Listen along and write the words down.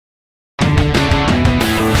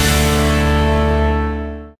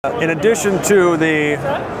In addition to the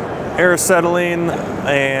air acetylene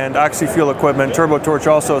and oxy-fuel equipment, TurboTorch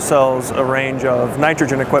also sells a range of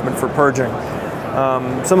nitrogen equipment for purging.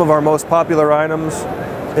 Some of our most popular items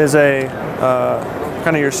is a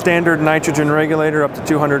kind of your standard nitrogen regulator up to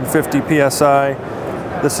 250 psi.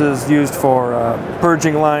 This is used for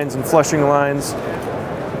purging lines and flushing lines.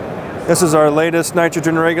 This is our latest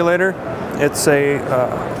nitrogen regulator. It's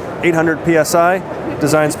a 800 psi,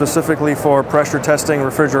 designed specifically for pressure testing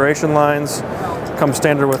refrigeration lines. Comes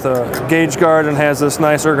standard with a gauge guard and has this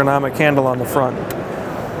nice ergonomic handle on the front.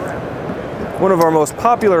 One of our most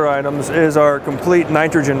popular items is our complete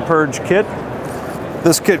Nitrogen Purge Kit.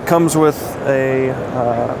 This kit comes with a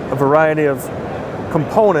variety of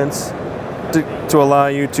components to allow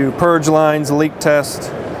you to purge lines, leak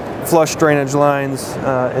test, flush drainage lines,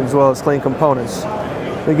 as well as clean components.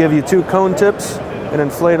 We give you 2 cone tips, an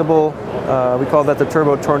inflatable, we call that the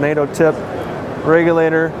Turbo Tornado tip,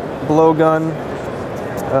 regulator, blowgun,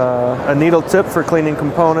 a needle tip for cleaning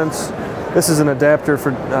components. This is an adapter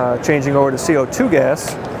for changing over to CO2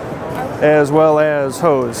 gas, as well as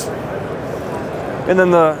hose. And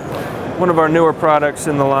then one of our newer products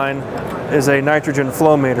in the line is a nitrogen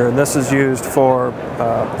flow meter, and this is used for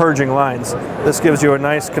purging lines. This gives you a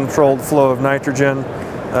nice controlled flow of nitrogen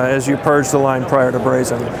as you purge the line prior to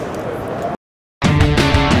brazing.